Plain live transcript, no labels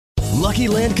Lucky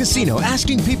Land Casino,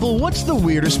 asking people, what's the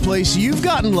weirdest place you've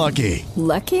gotten lucky?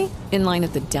 Lucky? In line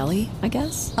at the deli, I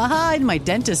guess? Aha, in my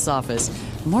dentist's office.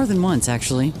 More than once,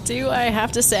 actually. Do I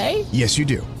have to say? Yes, you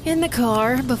do. In the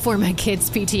car before my kids'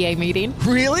 PTA meeting.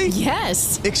 Really?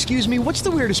 Yes. Excuse me, what's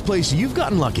the weirdest place you've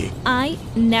gotten lucky? I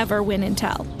never win and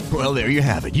tell. Well, there you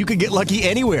have it. You can get lucky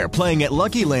anywhere, playing at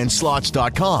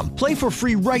LuckyLandSlots.com. Play for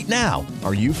free right now.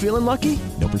 Are you feeling lucky?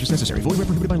 No purchase necessary. Void where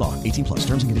prohibited by law. 18 plus.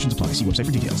 Terms and conditions apply. See website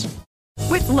for details.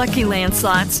 With Lucky Land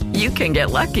Slots, you can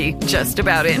get lucky just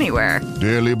about anywhere.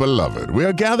 Dearly beloved, we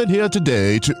are gathered here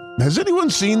today to... Has anyone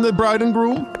seen the bride and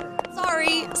groom?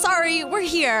 Sorry, we're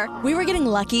here. We were getting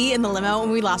lucky in the limo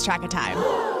and we lost track of time.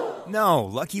 No,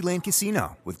 Lucky Land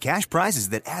Casino, with cash prizes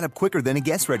that add up quicker than a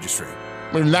guest registry.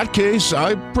 In that case,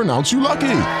 I pronounce you lucky.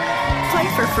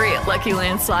 Play for free at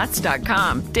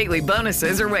LuckyLandSlots.com. Daily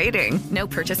bonuses are waiting. No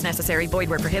purchase necessary. Void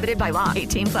where prohibited by law.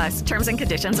 18 plus. Terms and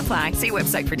conditions apply. See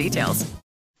website for details.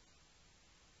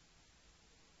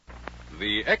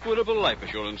 The Equitable Life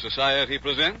Assurance Society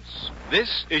presents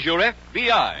This Is Your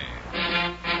FBI.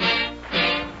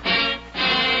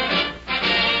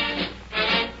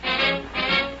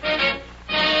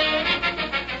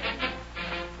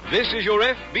 This is Your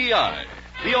FBI,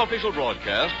 the official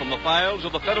broadcast from the files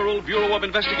of the Federal Bureau of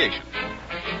Investigation.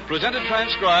 Presented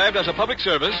transcribed as a public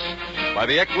service by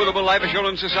the Equitable Life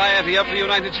Assurance Society of the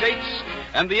United States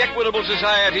and the Equitable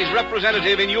Society's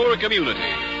representative in your community.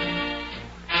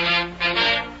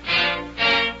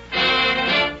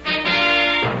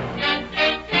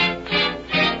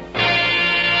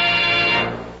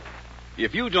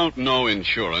 If you don't know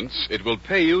insurance, it will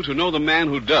pay you to know the man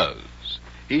who does.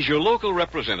 He's your local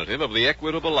representative of the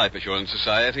Equitable Life Assurance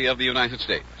Society of the United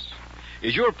States.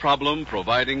 Is your problem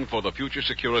providing for the future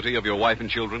security of your wife and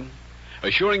children?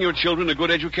 Assuring your children a good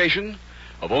education?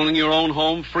 Of owning your own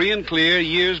home free and clear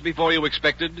years before you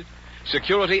expected?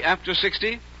 Security after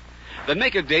 60? Then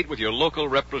make a date with your local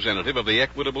representative of the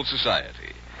Equitable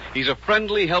Society. He's a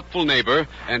friendly, helpful neighbor,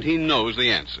 and he knows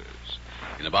the answers.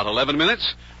 In about 11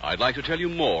 minutes, I'd like to tell you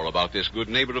more about this good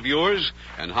neighbor of yours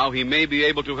and how he may be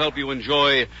able to help you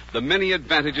enjoy the many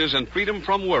advantages and freedom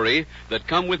from worry that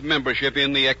come with membership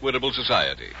in the Equitable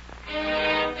Society.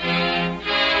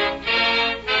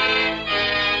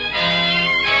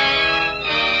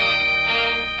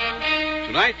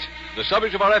 Tonight, the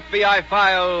subject of our FBI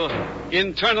file,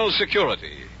 Internal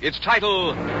Security. Its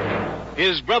title,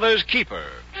 His Brother's Keeper.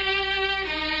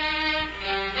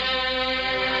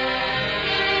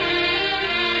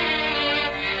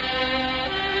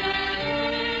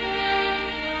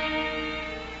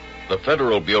 The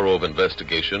Federal Bureau of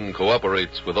Investigation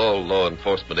cooperates with all law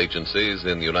enforcement agencies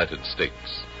in the United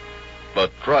States.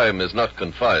 But crime is not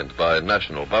confined by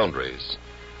national boundaries.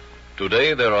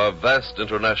 Today, there are vast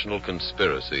international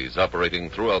conspiracies operating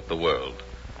throughout the world.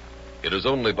 It is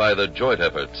only by the joint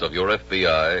efforts of your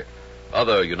FBI,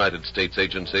 other United States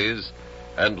agencies,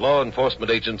 and law enforcement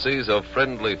agencies of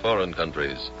friendly foreign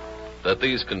countries that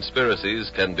these conspiracies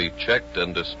can be checked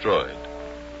and destroyed.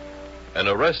 An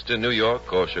arrest in New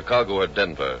York or Chicago or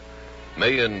Denver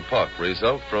may in part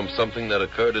result from something that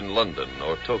occurred in London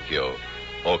or Tokyo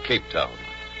or Cape Town.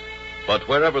 But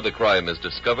wherever the crime is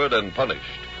discovered and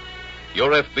punished,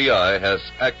 your FBI has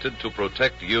acted to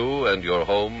protect you and your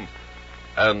home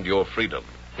and your freedom.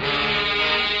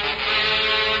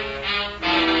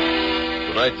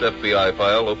 Tonight's FBI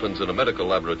file opens in a medical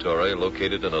laboratory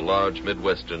located in a large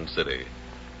Midwestern city.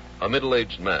 A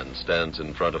middle-aged man stands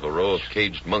in front of a row of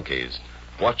caged monkeys,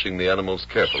 watching the animals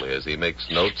carefully as he makes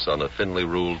notes on a thinly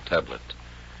ruled tablet.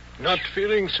 Not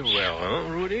feeling so well,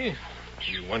 huh, Rudy?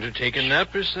 You want to take a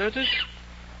nap, is that it?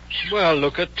 Well,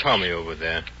 look at Tommy over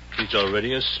there. He's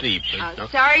already asleep.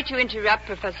 Sorry to interrupt,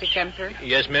 Professor Kemper.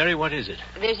 Yes, Mary, what is it?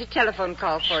 There's a telephone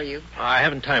call for you. I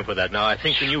haven't time for that now. I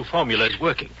think the new formula is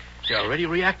working. They're already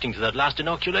reacting to that last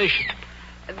inoculation.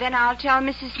 Then I'll tell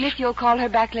Mrs. Smith you'll call her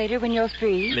back later when you're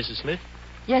free. Mrs. Smith?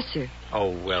 Yes, sir. Oh,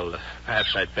 well,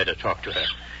 perhaps I'd better talk to her.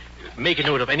 Make a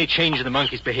note of any change in the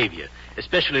monkey's behavior,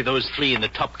 especially those three in the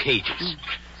top cages.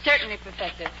 Certainly,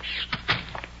 Professor.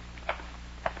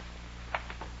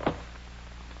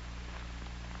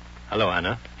 Hello,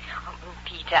 Anna. Oh,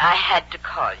 Peter, I had to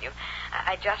call you.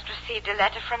 I just received a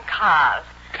letter from Carl.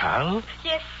 Carl?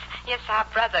 Yes, our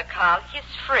brother Carl. He's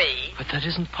free. But that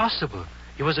isn't possible.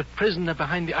 He was a prisoner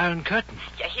behind the Iron Curtain.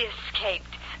 Yeah, he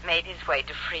escaped, made his way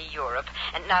to free Europe,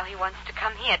 and now he wants to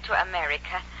come here to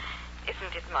America.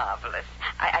 Isn't it marvelous?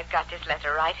 I've got this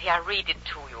letter right here. I'll read it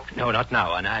to you. No, not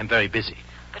now, Anna. I'm very busy.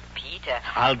 But, Peter...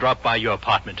 I'll drop by your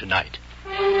apartment tonight.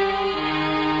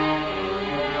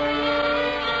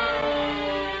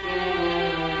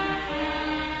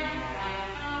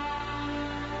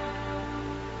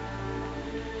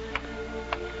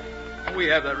 We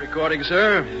have that recording,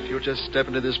 sir. If you'll just step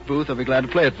into this booth, I'll be glad to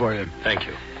play it for you. Thank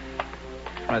you.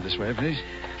 Right this way, please.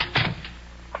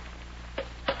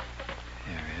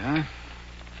 Here we are.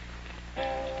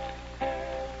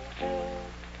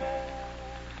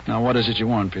 Now, what is it you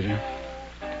want, Peter?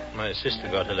 My sister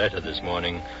got a letter this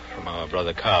morning from our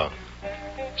brother Carl.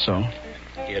 So?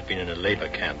 He had been in a labor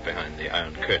camp behind the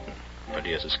Iron Curtain, but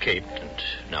he has escaped, and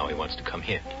now he wants to come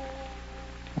here.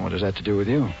 What does that to do with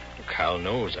you? Carl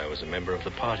knows I was a member of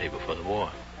the party before the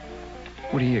war.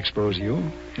 Would he expose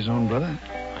you, his own brother?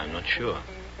 I'm not sure.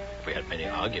 We had many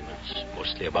arguments,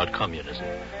 mostly about communism.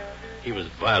 He was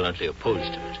violently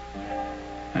opposed to it.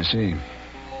 I see.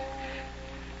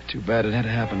 Too bad it had to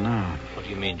happen now. What do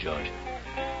you mean, George?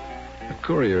 A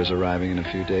courier is arriving in a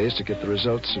few days to get the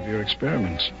results of your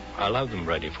experiments. I'll have them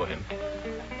ready for him.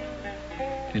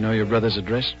 You know your brother's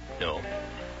address? No.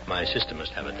 My sister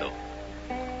must have it, though.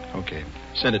 Okay.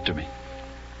 Send it to me.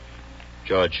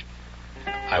 George,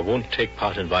 I won't take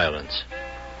part in violence.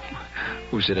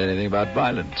 Who said anything about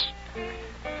violence?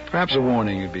 Perhaps a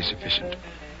warning would be sufficient.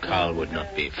 Carl would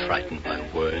not be frightened by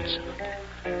words.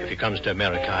 If he comes to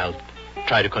America, I'll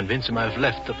try to convince him I've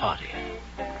left the party.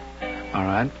 All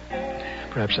right.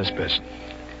 Perhaps that's best.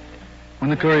 When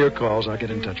the courier calls, I'll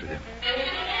get in touch with him.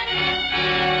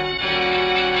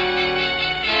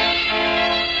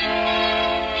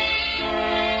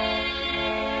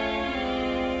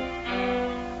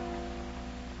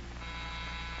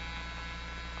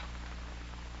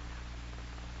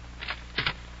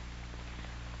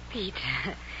 Pete,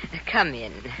 come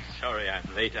in. Sorry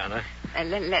I'm late, Anna.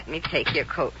 Let me take your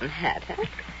coat and hat, huh?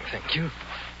 Thank you.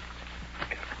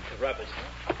 The rabbits,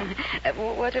 huh?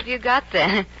 What have you got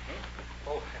there?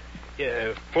 Oh,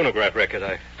 yeah, phonograph record.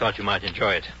 I thought you might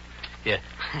enjoy it. Yeah.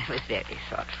 That was very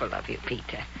thoughtful of you,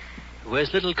 Peter.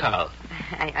 Where's little Carl?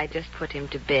 I just put him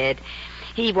to bed.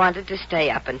 He wanted to stay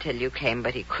up until you came,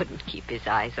 but he couldn't keep his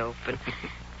eyes open.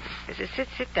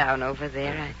 Sit down over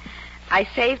there. I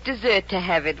saved dessert to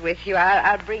have it with you.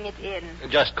 I'll bring it in.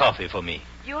 Just coffee for me.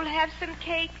 You'll have some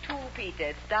cake, too, Peter.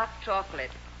 It's dark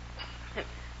chocolate.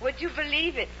 Would you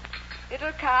believe it?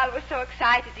 Little Carl was so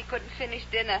excited he couldn't finish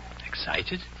dinner.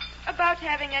 Excited? About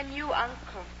having a new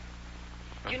uncle.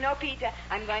 You know, Peter,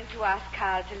 I'm going to ask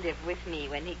Carl to live with me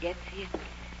when he gets here.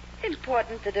 It's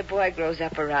important that a boy grows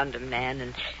up around a man,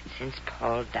 and since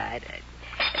Paul died,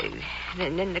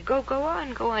 go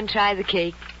on, try the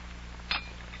cake.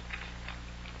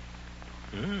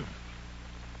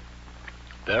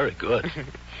 Very good.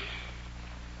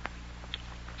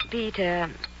 Peter,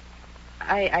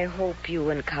 I hope you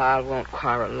and Carl won't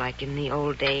quarrel like in the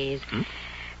old days.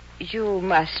 You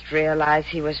must realize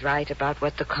he was right about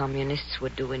what the communists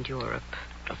would do in Europe.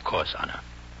 Of course, Anna.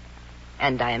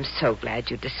 And I am so glad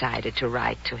you decided to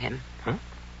write to him.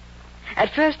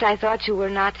 At first, I thought you were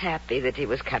not happy that he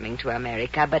was coming to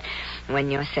America, but when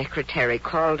your secretary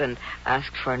called and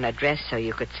asked for an address so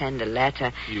you could send a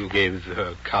letter... You gave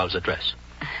her Carl's address?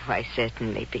 Why,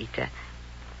 certainly, Peter.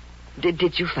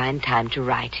 Did you find time to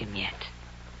write him yet?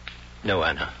 No,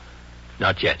 Anna.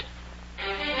 Not yet.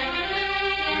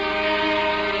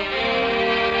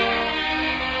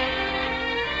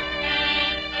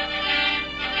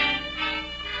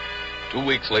 Two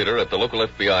weeks later, at the local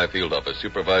FBI field office,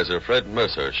 Supervisor Fred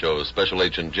Mercer shows Special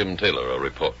Agent Jim Taylor a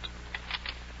report.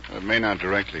 It may not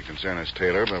directly concern us,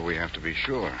 Taylor, but we have to be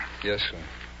sure. Yes, sir.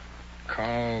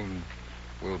 Carl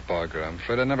Wilbarger. I'm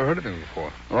afraid I'd never heard of him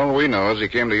before. All we know is he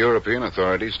came to European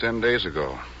authorities 10 days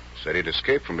ago. Said he'd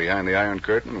escaped from behind the Iron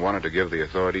Curtain and wanted to give the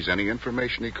authorities any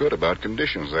information he could about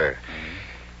conditions there.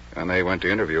 When they went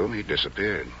to interview him, he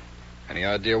disappeared. Any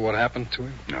idea what happened to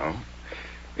him? No.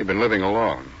 He'd been living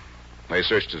alone. They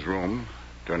searched his room,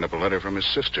 turned up a letter from his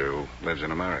sister who lives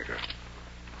in America.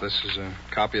 This is a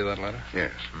copy of that letter?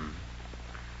 Yes.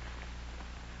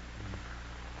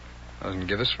 Doesn't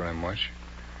give us very much.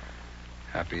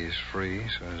 Happy he's free,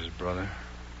 so is his brother.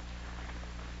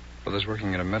 Brother's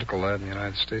working in a medical lab in the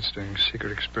United States doing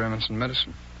secret experiments in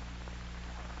medicine.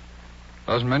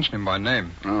 Doesn't mention him by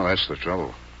name. Oh, that's the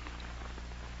trouble.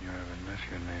 You have a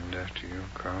nephew named after you,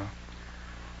 Carl.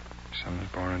 Son was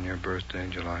born on your birthday,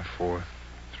 July 4th,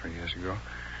 3 years ago.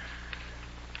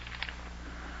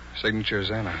 Signature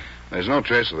is Anna. There's no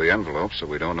trace of the envelope, so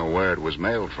we don't know where it was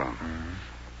mailed from.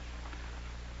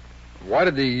 Why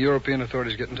did the European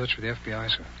authorities get in touch with the FBI,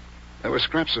 sir? There were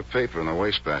scraps of paper in the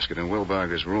wastebasket in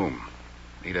Wilbarger's room.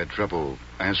 He'd had trouble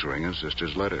answering his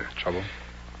sister's letter. Trouble?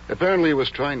 Apparently he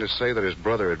was trying to say that his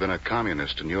brother had been a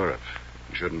communist in Europe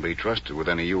and shouldn't be trusted with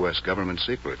any U.S. government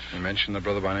secrets. You mentioned the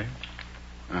brother by name?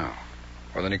 No.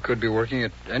 Well, then he could be working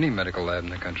at any medical lab in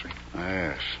the country.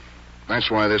 Yes.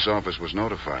 That's why this office was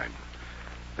notified.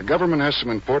 The government has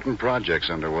some important projects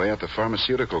underway at the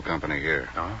pharmaceutical company here.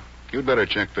 Oh? You'd better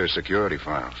check their security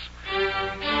files.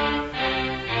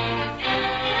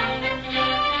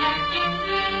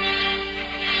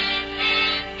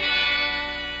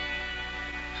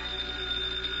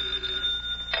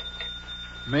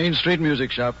 Main Street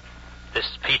Music Shop. This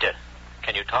is Peter.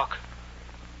 Can you talk?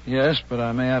 Yes, but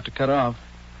I may have to cut off.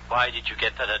 Why did you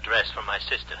get that address from my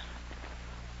sister?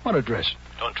 What address?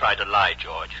 Don't try to lie,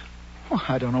 George. Oh,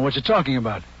 I don't know what you're talking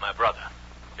about. My brother.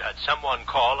 You had someone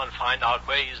call and find out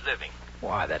where he's living.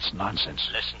 Why, that's nonsense.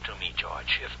 Listen to me,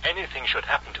 George. If anything should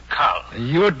happen to Carl...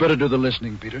 You'd better do the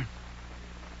listening, Peter.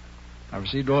 I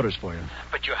received orders for you.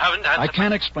 But you haven't answered... I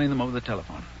can't explain them over the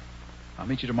telephone. I'll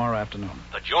meet you tomorrow afternoon.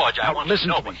 But, George, I want to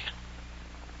know... Listen to me.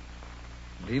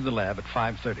 Leave the lab at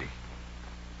 5:30.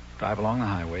 Drive along the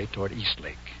highway toward East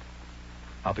Lake.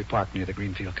 I'll be parked near the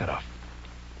Greenfield cutoff.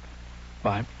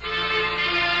 Bye.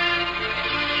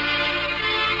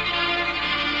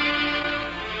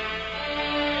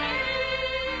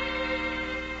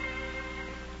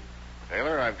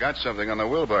 Taylor, I've got something on the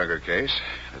Wilbarger case.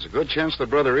 There's a good chance the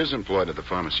brother is employed at the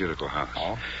pharmaceutical house.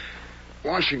 Oh?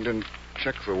 Washington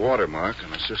checked the watermark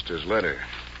on his sister's letter.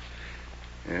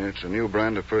 Yeah, it's a new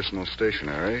brand of personal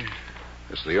stationery.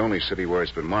 It's the only city where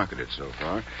it's been marketed so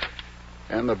far.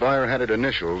 And the buyer had it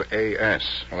initialed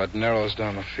A.S. Well, that narrows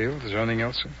down the field. Is there anything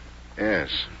else, sir? Yes.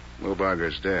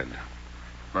 Wilbarger's dead.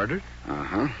 Murdered?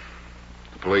 Uh-huh.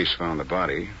 The police found the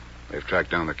body. They've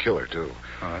tracked down the killer, too.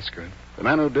 Oh, that's good. The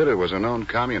man who did it was a known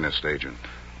communist agent.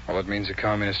 Well, that means the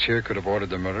communist here could have ordered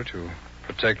the murder to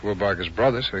protect Wilbarger's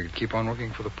brother so he could keep on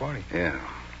working for the party. Yeah.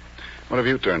 What have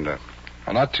you turned up?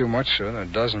 Well, not too much, sir. There are a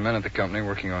dozen men at the company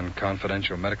working on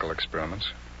confidential medical experiments.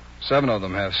 7 of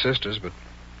them have sisters, but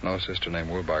no sister named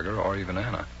Wilbarger or even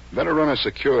Anna. Better run a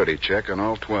security check on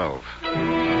all 12.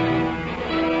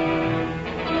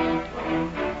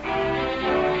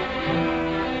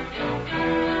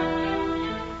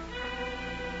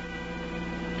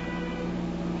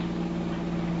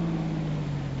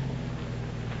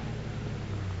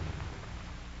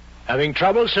 Having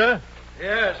trouble, sir?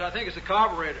 Yes, I think it's the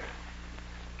carburetor.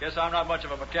 Guess I'm not much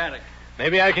of a mechanic.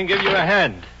 Maybe I can give you a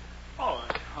hand. Oh,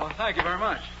 thank you very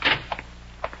much.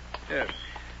 Here,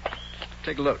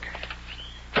 take a look.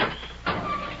 And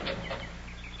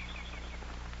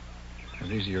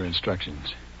these are your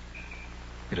instructions.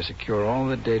 You're to secure all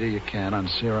the data you can on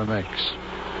Serum X.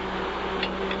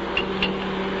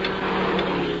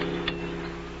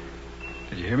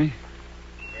 Did you hear me?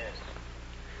 Yes.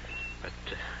 But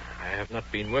I have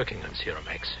not been working on Serum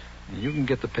X. You can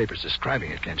get the papers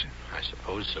describing it, can't you? I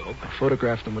suppose so. I'll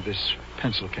photograph them with this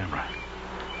pencil camera.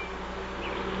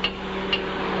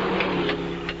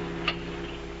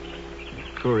 The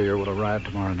courier will arrive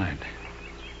tomorrow night.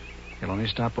 He'll only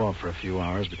stop off for a few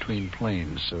hours between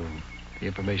planes, so the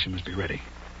information must be ready.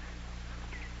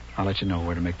 I'll let you know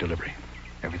where to make delivery.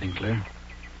 Everything clear?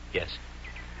 Yes.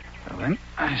 Well, then,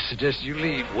 I suggest you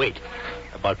leave. Wait.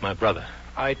 About my brother.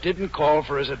 I didn't call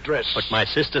for his address. But my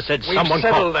sister said We've someone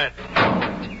settled called. that.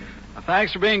 Well,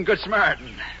 thanks for being a good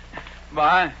Samaritan.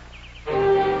 Bye.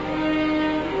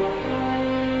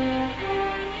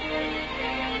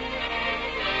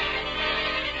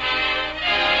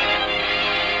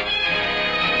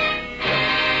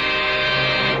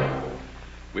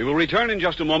 We will return in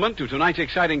just a moment to tonight's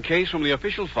exciting case from the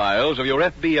official files of your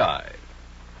FBI.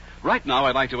 Right now,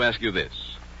 I'd like to ask you this.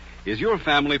 Is your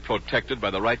family protected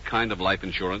by the right kind of life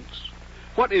insurance?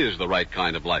 What is the right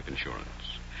kind of life insurance?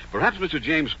 Perhaps Mr.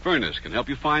 James Furness can help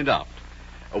you find out.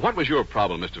 What was your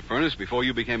problem, Mr. Furness, before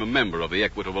you became a member of the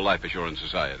Equitable Life Assurance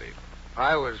Society?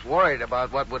 I was worried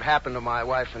about what would happen to my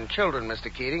wife and children,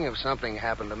 Mr. Keating, if something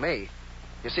happened to me.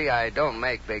 You see, I don't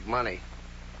make big money.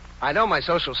 I know my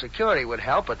Social Security would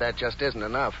help, but that just isn't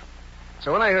enough.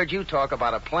 So when I heard you talk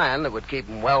about a plan that would keep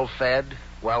them well-fed,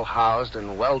 well-housed,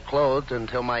 and well-clothed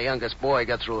until my youngest boy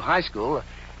got through high school,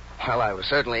 well, I was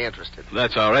certainly interested.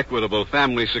 That's our Equitable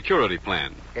Family Security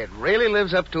Plan. It really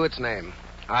lives up to its name.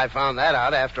 I found that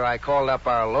out after I called up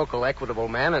our local Equitable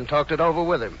man and talked it over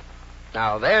with him.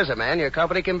 Now, there's a man your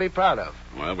company can be proud of.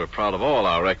 Well, we're proud of all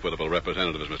our Equitable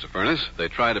representatives, Mr. Furness. They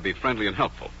try to be friendly and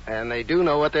helpful. And they do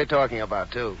know what they're talking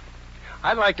about, too.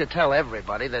 I'd like to tell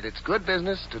everybody that it's good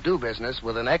business to do business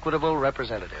with an Equitable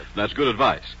representative. That's good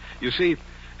advice. You see,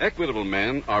 Equitable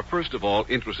men are first of all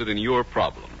interested in your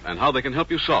problem and how they can help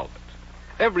you solve it.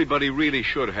 Everybody really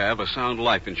should have a sound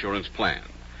life insurance plan.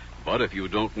 But if you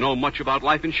don't know much about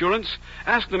life insurance,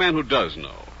 ask the man who does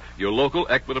know, your local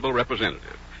Equitable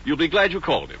representative. You'll be glad you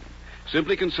called him.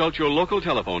 Simply consult your local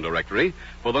telephone directory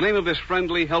for the name of this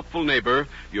friendly, helpful neighbor,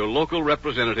 your local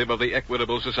representative of the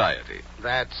Equitable Society.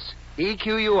 That's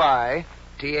EQUITABLE.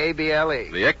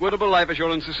 The Equitable Life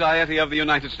Assurance Society of the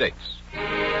United States.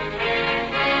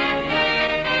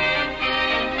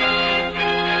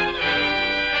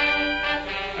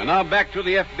 And now back to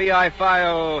the FBI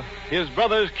file, His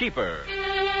Brother's Keeper.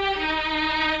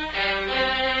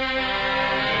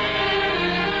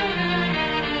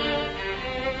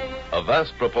 A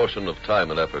vast proportion of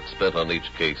time and effort spent on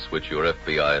each case which your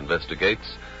FBI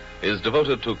investigates is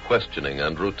devoted to questioning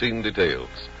and routine details.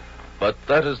 But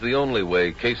that is the only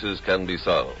way cases can be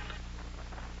solved.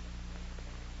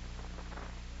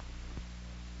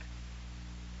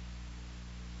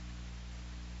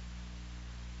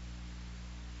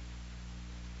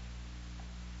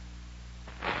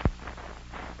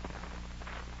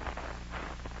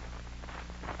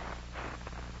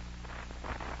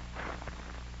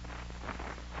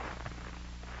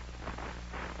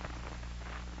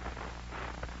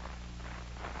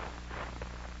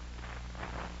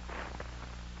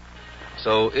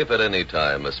 So if at any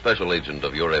time a special agent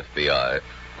of your FBI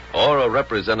or a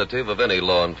representative of any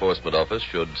law enforcement office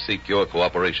should seek your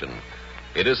cooperation,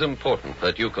 it is important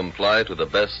that you comply to the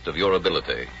best of your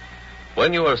ability.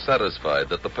 When you are satisfied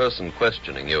that the person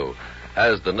questioning you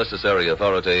has the necessary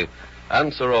authority,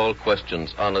 answer all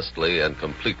questions honestly and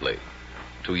completely.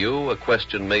 To you, a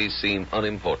question may seem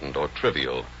unimportant or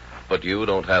trivial, but you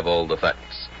don't have all the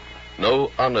facts. No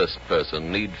honest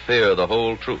person need fear the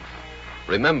whole truth.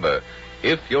 Remember,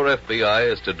 if your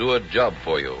FBI is to do a job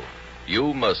for you,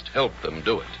 you must help them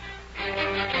do it.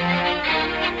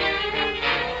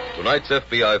 Tonight's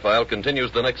FBI file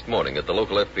continues the next morning at the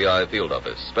local FBI field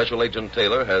office. Special Agent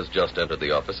Taylor has just entered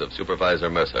the office of Supervisor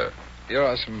Mercer. Here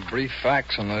are some brief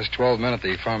facts on those 12 men at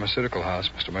the pharmaceutical house,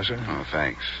 Mr. Mercer. Oh,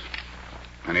 thanks.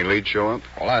 Any leads show up?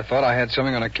 Well, I thought I had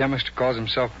something on a chemist who calls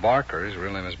himself Barker. His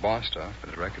real name is Bostoff,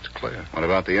 but his record's clear. What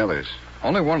about the others?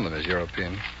 Only one of them is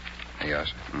European. Yes,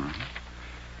 sir.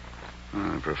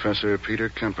 Mm-hmm. Professor Peter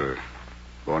Kemper,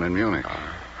 born in Munich.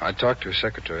 I talked to his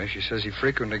secretary. She says he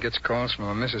frequently gets calls from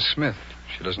a Mrs. Smith.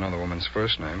 She doesn't know the woman's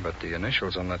first name, but the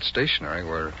initials on that stationery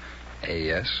were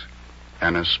A.S.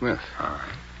 Anna Smith.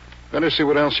 Better see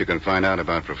what else you can find out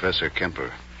about Professor Kemper.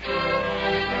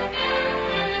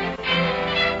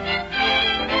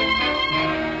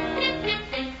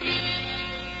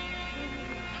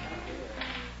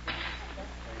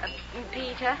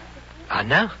 Peter?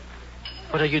 Anna?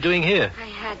 What are you doing here? I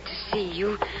had to see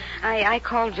you. I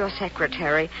called your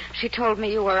secretary. She told me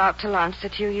you were out to lunch,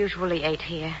 that you usually ate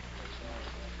here.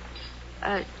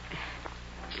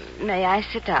 May I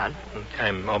sit down?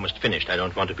 I'm almost finished. I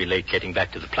don't want to be late getting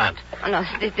back to the plant. Oh,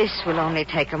 no, this will only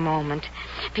take a moment.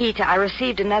 Peter, I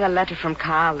received another letter from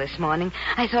Carl this morning.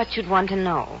 I thought you'd want to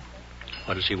know.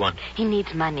 What does he want? He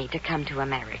needs money to come to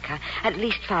America. At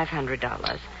least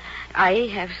 $500. I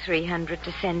have $300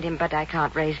 to send him, but I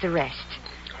can't raise the rest.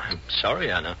 I'm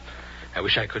sorry, Anna. I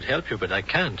wish I could help you, but I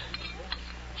can't.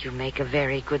 You make a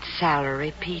very good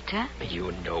salary, Peter.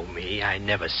 You know me. I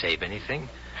never save anything.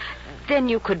 Then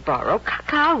you could borrow.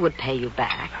 Carl would pay you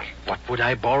back. What would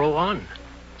I borrow on?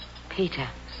 Peter,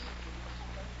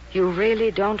 you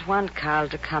really don't want Carl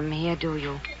to come here, do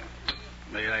you?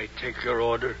 May I take your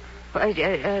order?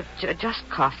 Just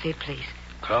coffee, please.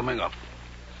 Coming up.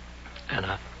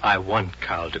 Anna, I want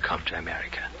Carl to come to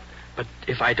America. But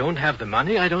if I don't have the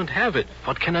money, I don't have it.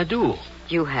 What can I do?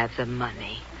 You have the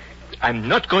money. I'm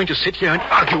not going to sit here and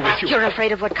argue with you. You're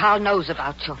afraid of what Carl knows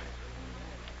about you.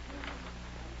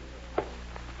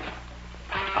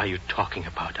 What are you talking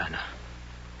about, Anna?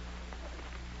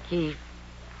 He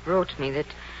wrote me that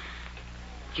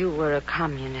you were a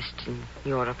communist in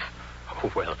Europe.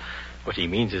 Oh, well, what he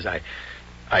means is I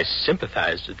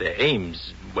sympathized with their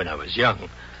aims when I was young.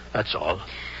 That's all.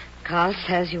 Carl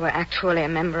says you were actually a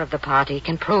member of the party. He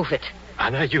can prove it.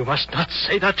 Anna, you must not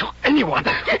say that to anyone.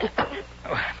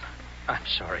 Oh, I'm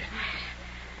sorry.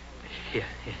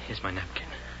 Here's my napkin.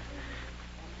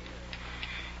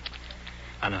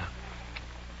 Anna,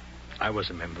 I was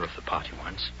a member of the party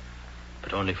once,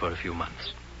 but only for a few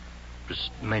months. It was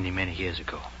many, many years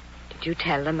ago. Did you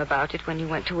tell them about it when you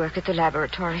went to work at the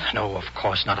laboratory? No, of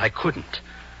course not. I couldn't.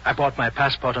 I bought my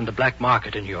passport on the black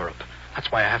market in Europe. That's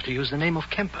why I have to use the name of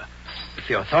Kemper. If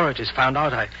the authorities found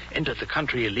out I entered the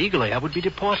country illegally, I would be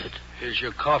deported. Here's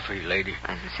your coffee, lady.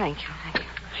 Thank you.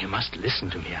 You must listen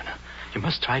to me, Anna. You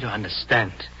must try to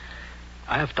understand.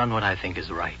 I have done what I think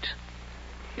is right.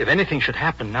 If anything should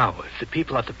happen now, if the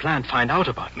people at the plant find out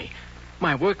about me,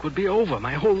 my work would be over.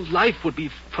 My whole life would be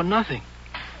for nothing.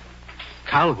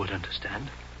 Carl would understand.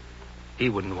 He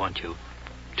wouldn't want you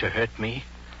to hurt me?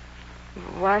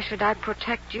 Why should I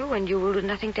protect you when you will do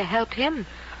nothing to help him?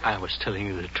 I was telling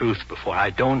you the truth before. I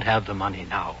don't have the money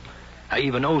now. I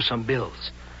even owe some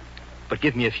bills. But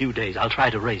give me a few days. I'll try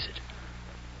to raise it.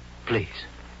 Please.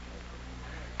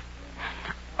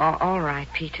 All right,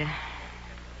 Peter.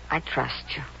 I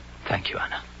trust you. Thank you,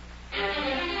 Anna.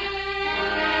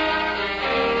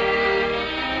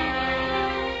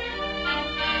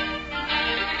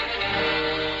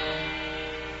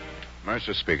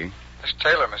 Mercer speaking. It's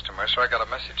Taylor, Mr. Mercer. I got a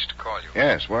message to call you.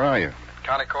 Yes, where are you?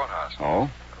 County Courthouse. Oh?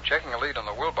 I'm checking a lead on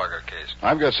the Wilbarger case.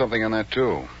 I've got something on that,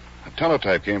 too. A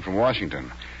teletype came from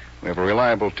Washington. We have a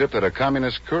reliable tip that a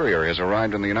communist courier has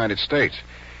arrived in the United States.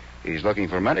 He's looking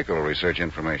for medical research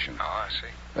information. Oh, I see.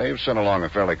 They've sent along a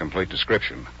fairly complete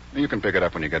description. You can pick it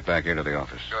up when you get back here to the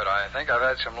office. Good. I think I've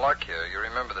had some luck here. You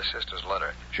remember the sister's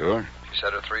letter? Sure. She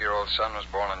said her 3-year-old son was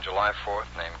born on July 4th,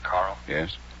 named Carl.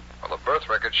 Yes. Well, the birth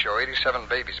records show 87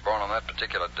 babies born on that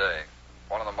particular day.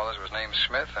 One of the mothers was named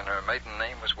Smith, and her maiden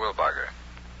name was Wilbarger.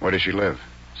 Where does she live?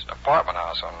 It's an apartment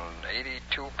house on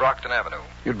 82 Brockton Avenue.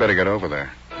 You'd better get over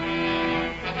there.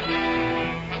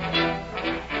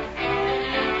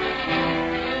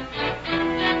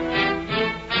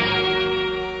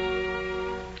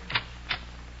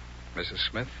 Mrs.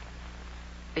 Smith?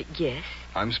 Yes?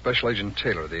 I'm Special Agent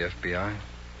Taylor of the FBI.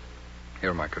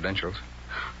 Here are my credentials.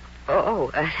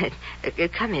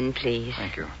 Come in, please.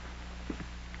 Thank you.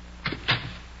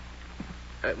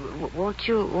 Won't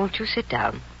you sit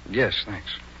down? Yes,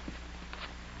 thanks.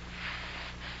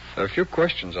 There are a few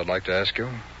questions I'd like to ask you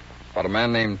about a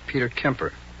man named Peter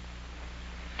Kemper.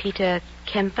 Peter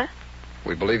Kemper?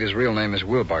 We believe his real name is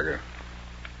Wilbarger.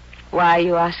 Why are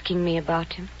you asking me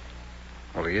about him?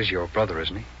 Well, he is your brother,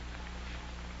 isn't he?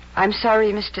 I'm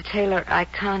sorry, Mr. Taylor. I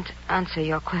can't answer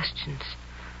your questions.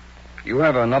 You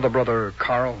have another brother,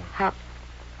 Carl? How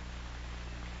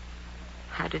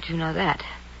did you know that?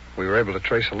 We were able to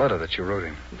trace a letter that you wrote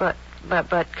him. But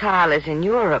Carl is in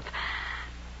Europe.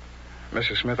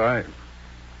 Mrs. Smith, I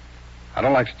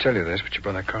don't like to tell you this, but your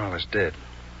brother Carl is dead.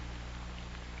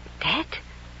 Dead?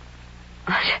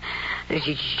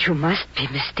 You must be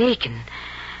mistaken.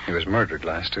 He was murdered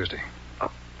last Tuesday.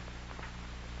 Oh.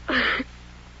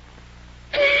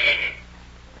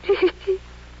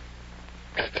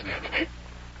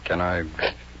 Can I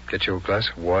get you a glass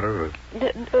of water?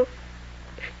 Or...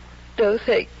 No,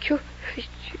 thank you.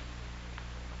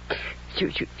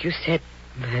 You said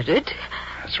murdered?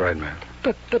 That's right, ma'am.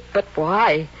 But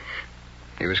why?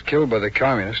 He was killed by the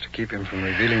communists to keep him from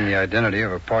revealing the identity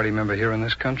of a party member here in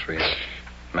this country.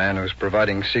 A man who was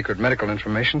providing secret medical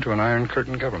information to an Iron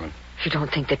Curtain government. You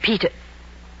don't think that Peter...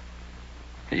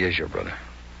 He is your brother.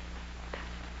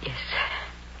 Yes.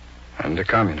 And a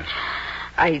communist.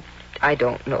 I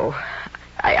don't know.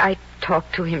 I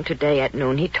talked to him today at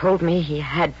noon. He told me he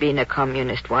had been a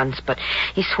communist once, but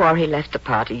he swore he left the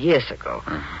party years ago.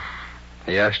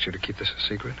 Mm-hmm. He asked you to keep this a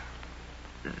secret?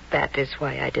 That is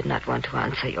why I did not want to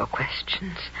answer your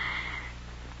questions.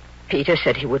 Peter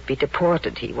said he would be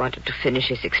deported. He wanted to finish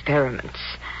his experiments.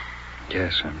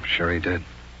 Yes, I'm sure he did.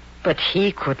 But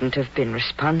he couldn't have been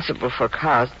responsible for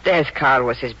Carl's death. Carl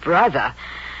was his brother.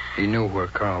 He knew where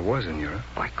Carl was in Europe?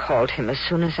 I called him as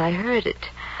soon as I heard it.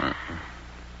 Mm-hmm.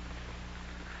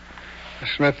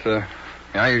 Smith, may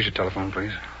I use your telephone,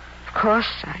 please? Of course.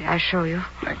 I show you.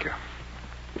 Thank you.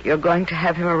 You're going to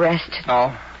have him arrested?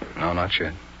 No, not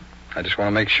yet. I just want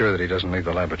to make sure that he doesn't leave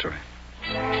the laboratory.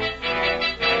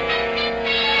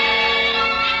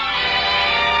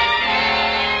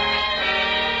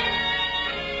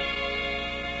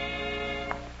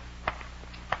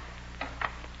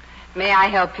 May I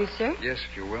help you, sir? Yes,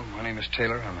 if you will. My name is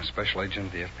Taylor. I'm a special agent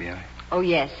of the FBI. Oh,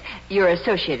 yes. Your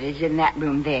associate is in that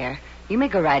room there. You may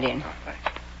go right in. Oh, thanks.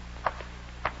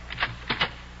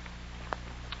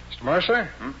 Mr. Mercer?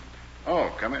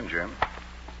 Oh, come in, Jim.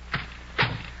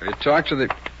 Have you talked to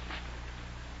the...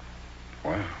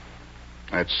 Wow.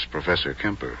 That's Professor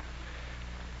Kemper.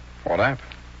 What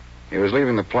happened? He was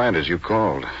leaving the plant as you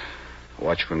called. A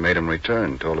watchman made him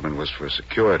return, told him it was for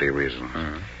security reasons.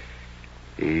 Mm-hmm.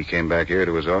 He came back here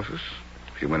to his office.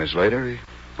 A few minutes later, he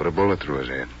put a bullet through his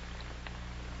head.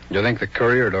 Do you think the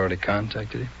courier had already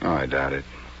contacted him? Oh, I doubt it.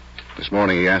 This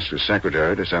morning he asked his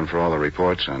secretary to send for all the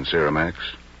reports on Ciramax.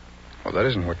 Well, that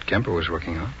isn't what Kemper was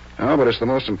working on. No, but it's the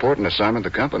most important assignment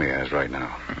the company has right now.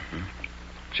 Mm-hmm.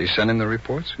 She sent him the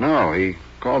reports? No, he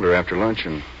called her after lunch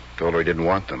and told her he didn't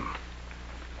want them.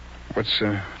 What's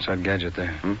that gadget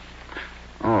there?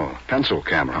 Oh, pencil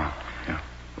camera. Oh, yeah.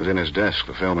 It was in his desk.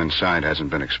 The film inside hasn't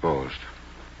been exposed.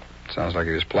 Sounds like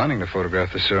he was planning to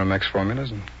photograph the Ciramax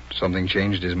formulas and something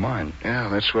changed his mind. Yeah,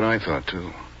 that's what I thought,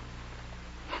 too.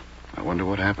 I wonder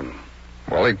what happened.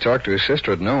 Well, he talked to his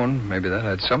sister at noon. Maybe that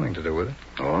had something to do with it.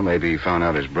 Or maybe he found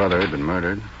out his brother had been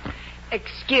murdered.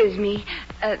 Excuse me.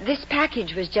 This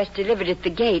package was just delivered at the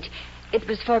gate. It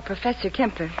was for Professor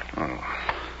Kemper. Oh,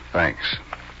 thanks.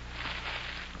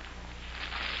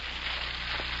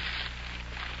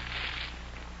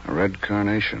 A red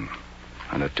carnation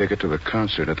and a ticket to the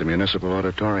concert at the Municipal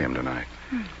Auditorium tonight.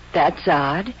 That's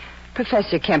odd.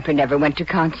 Professor Kemper never went to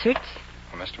concerts.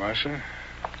 Well, Mr. Mercer?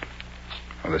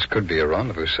 Well, this could be a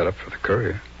rendezvous set up for the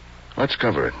courier. Let's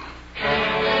cover it.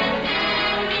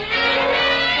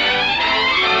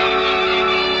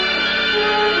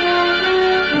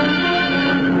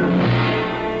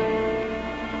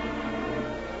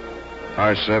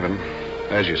 R7,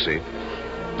 as you see,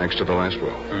 next to the last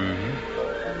will.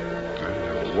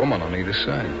 There's a woman on either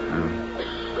side.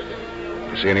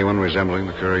 You see anyone resembling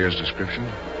the courier's description?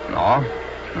 No, I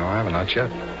haven't, not yet.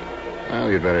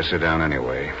 Well, you'd better sit down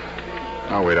anyway.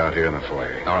 I'll wait out here in the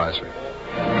foyer. All right, sir.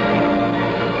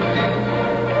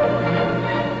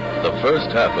 The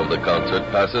first half of the concert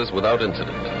passes without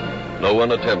incident. No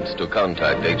one attempts to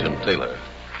contact Agent Taylor.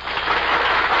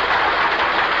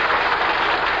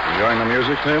 Enjoying the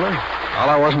music, Taylor? Well,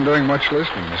 I wasn't doing much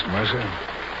listening, Mr. Mercer.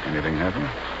 Anything happen?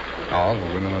 All the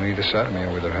women on either side of me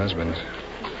are with their husbands.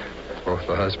 Both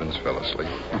the husbands fell asleep.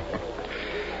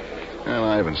 Well,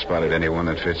 I haven't spotted anyone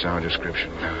that fits our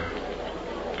description.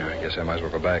 I guess I might as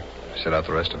well go back. Sit out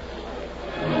the rest of it.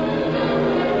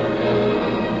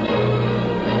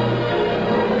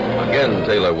 Again,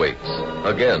 Taylor waits.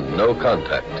 Again, no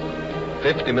contact.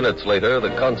 50 minutes later,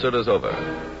 the concert is over.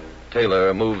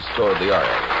 Taylor moves toward the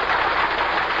aisle.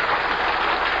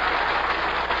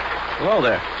 Hello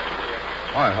there.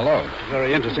 Why, hello.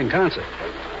 Very interesting concert.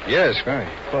 Yes, very.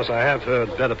 Of course, I have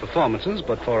heard better performances,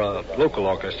 but for a local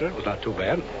orchestra, it was not too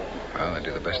bad. Well, they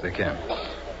do the best they can.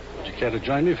 Would you care to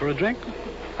join me for a drink?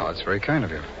 Oh, it's very kind of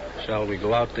you. Shall we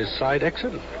go out this side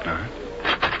exit? Uh-huh.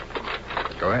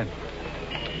 Go ahead.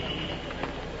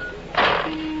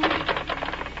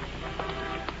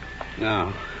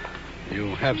 Now,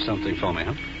 you have something for me,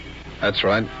 huh? That's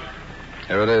right.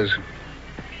 Here it is.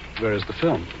 Where is the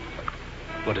film?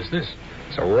 What is this?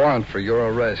 It's a warrant for your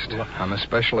arrest. I'm a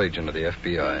special agent of the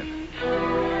FBI.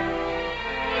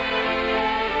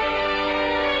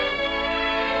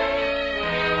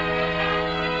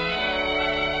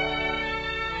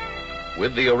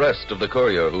 With the arrest of the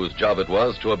courier whose job it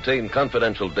was to obtain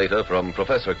confidential data from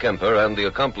Professor Kemper and the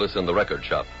accomplice in the record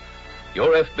shop,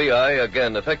 your FBI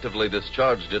again effectively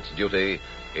discharged its duty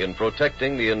in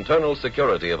protecting the internal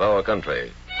security of our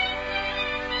country.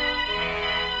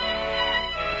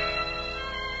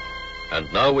 And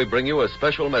now we bring you a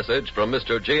special message from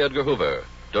Mr. J. Edgar Hoover,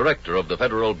 Director of the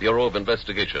Federal Bureau of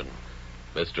Investigation.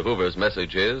 Mr. Hoover's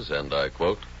message is, and I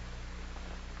quote,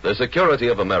 "The security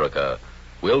of America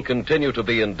will continue to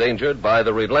be endangered by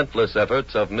the relentless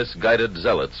efforts of misguided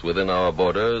zealots within our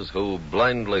borders who,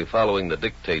 blindly following the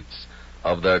dictates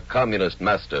of their communist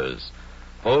masters,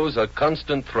 pose a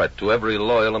constant threat to every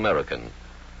loyal American.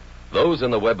 Those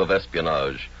in the web of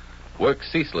espionage work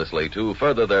ceaselessly to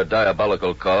further their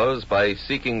diabolical cause by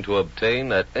seeking to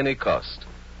obtain at any cost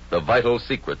the vital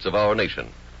secrets of our nation.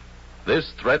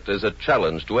 This threat is a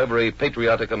challenge to every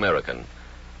patriotic American.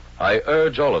 I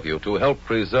urge all of you to help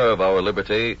preserve our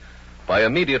liberty by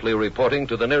immediately reporting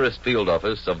to the nearest field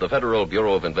office of the Federal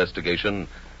Bureau of Investigation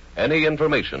any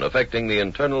information affecting the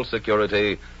internal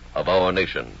security of our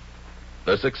nation.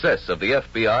 The success of the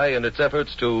FBI in its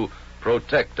efforts to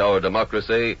protect our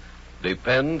democracy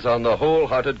depends on the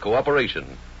wholehearted cooperation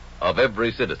of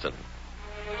every citizen."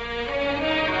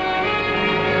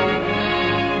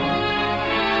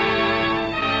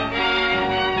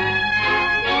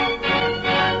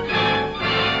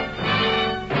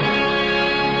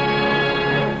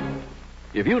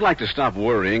 If you'd like to stop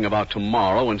worrying about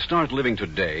tomorrow and start living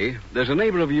today, there's a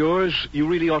neighbor of yours you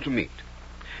really ought to meet.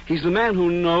 He's the man who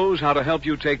knows how to help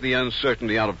you take the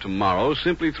uncertainty out of tomorrow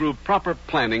simply through proper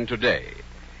planning today.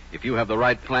 If you have the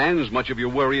right plans, much of your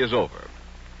worry is over.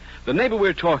 The neighbor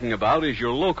we're talking about is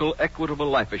your local Equitable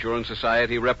Life Assurance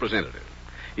Society representative.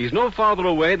 He's no farther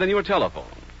away than your telephone.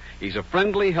 He's a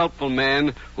friendly, helpful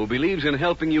man who believes in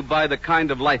helping you buy the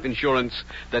kind of life insurance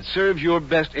that serves your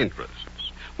best interests.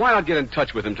 Why not get in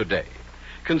touch with him today?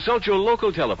 Consult your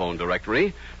local telephone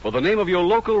directory for the name of your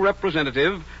local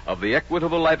representative of the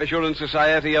Equitable Life Assurance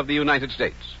Society of the United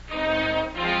States.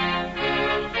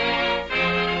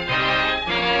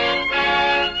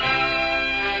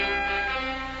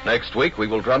 Next week, we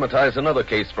will dramatize another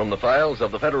case from the files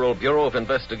of the Federal Bureau of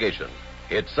Investigation.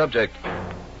 Its subject,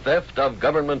 theft of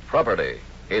government property.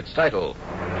 Its title,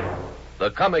 The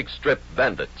Comic Strip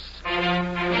Bandits.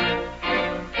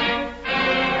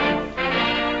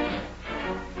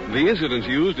 The incidents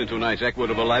used in tonight's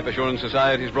Equitable Life Assurance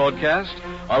Society's broadcast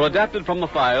are adapted from the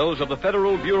files of the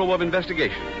Federal Bureau of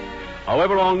Investigation.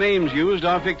 However, all names used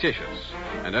are fictitious,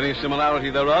 and any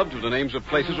similarity thereof to the names of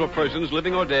places or persons,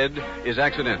 living or dead, is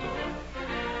accidental.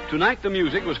 Tonight, the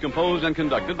music was composed and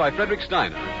conducted by Frederick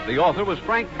Steiner. The author was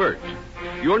Frank Burt.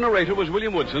 Your narrator was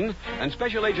William Woodson, and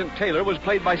Special Agent Taylor was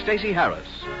played by Stacey Harris.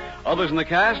 Others in the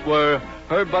cast were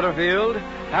Herb Butterfield,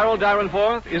 Harold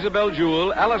Dyrenforth, Isabel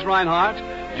Jewell, Alice Reinhart,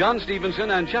 John Stevenson,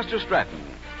 and Chester Stratton.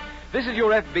 This Is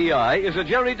Your FBI is a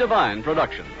Jerry Devine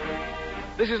production.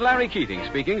 This is Larry Keating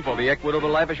speaking for the Equitable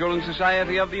Life Assurance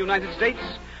Society of the United States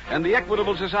and the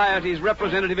Equitable Society's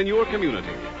representative in your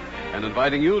community, and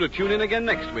inviting you to tune in again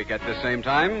next week at this same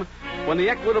time when the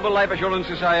Equitable Life Assurance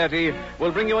Society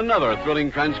will bring you another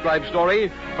thrilling transcribed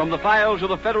story from the files of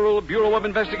the Federal Bureau of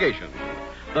Investigation.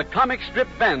 The Comic Strip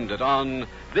Bandit on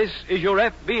This Is Your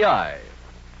FBI.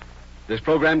 This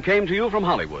program came to you from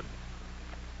Hollywood.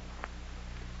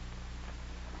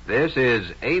 This is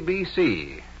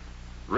ABC,